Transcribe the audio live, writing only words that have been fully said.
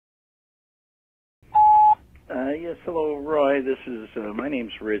Yes, hello, Roy. This is my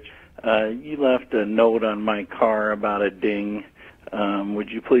name's Rich. You left a note on my car about a ding. Would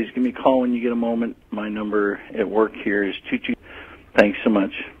you please give me a call when you get a moment? My number at work here is 22. Thanks so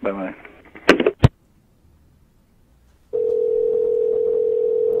much. Bye bye.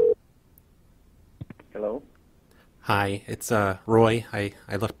 Hello. Hi, it's Roy. I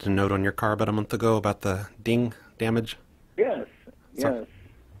left a note on your car about a month ago about the ding damage. Yes. So,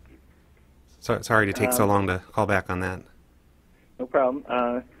 Yes. sorry to take so Um, long to call back on that. no problem.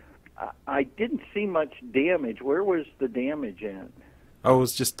 I didn't see much damage. Where was the damage at? Oh, it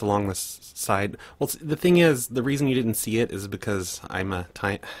was just along this side. Well, the thing is, the reason you didn't see it is because I'm a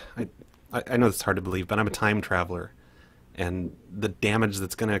time. I know it's hard to believe, but I'm a time traveler, and the damage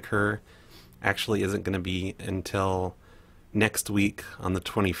that's going to occur actually isn't going to be until next week on the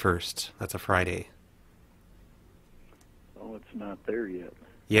 21st. That's a Friday. Oh, it's not there yet.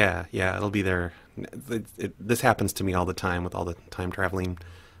 Yeah, it'll be there. This happens to me all the time with all the time traveling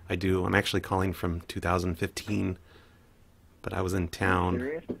I do. I'm actually calling from 2015, but I was in Are you town.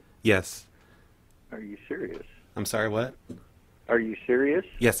 serious? Yes. Are you serious? I'm sorry, what? Are you serious?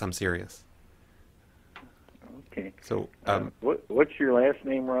 Yes, I'm serious. Okay. So, What's your last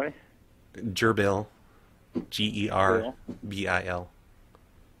name, Roy? Gerbil, Gerbil.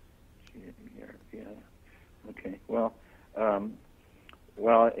 Yeah. Okay. Well,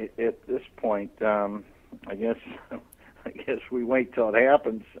 at this point, I guess we wait till it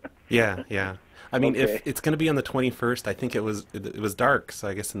happens. Yeah. I mean, Okay. if it's going to be on the 21st, I think it was dark, so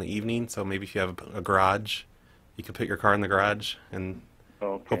I guess in the evening. So maybe if you have a garage, you could put your car in the garage, and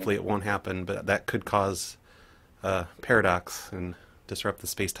Okay. hopefully it won't happen. But that could cause paradox and disrupt the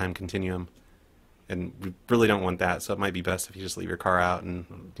space-time continuum, and we really don't want that. So it might be best if you just leave your car out,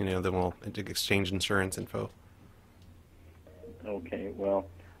 and then we'll exchange insurance info. Okay. Well,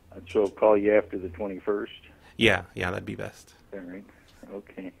 so I'll call you after the 21st. Yeah, that'd be best. All right.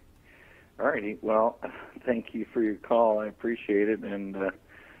 Okay. All righty. Well, thank you for your call. I appreciate it, and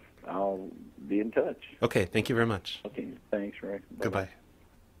I'll be in touch. Okay, thank you very much. Okay. Thanks, Ray. Bye-bye. Goodbye.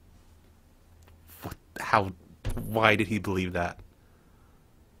 How? Why did he believe that?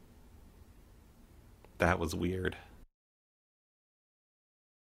 That was weird.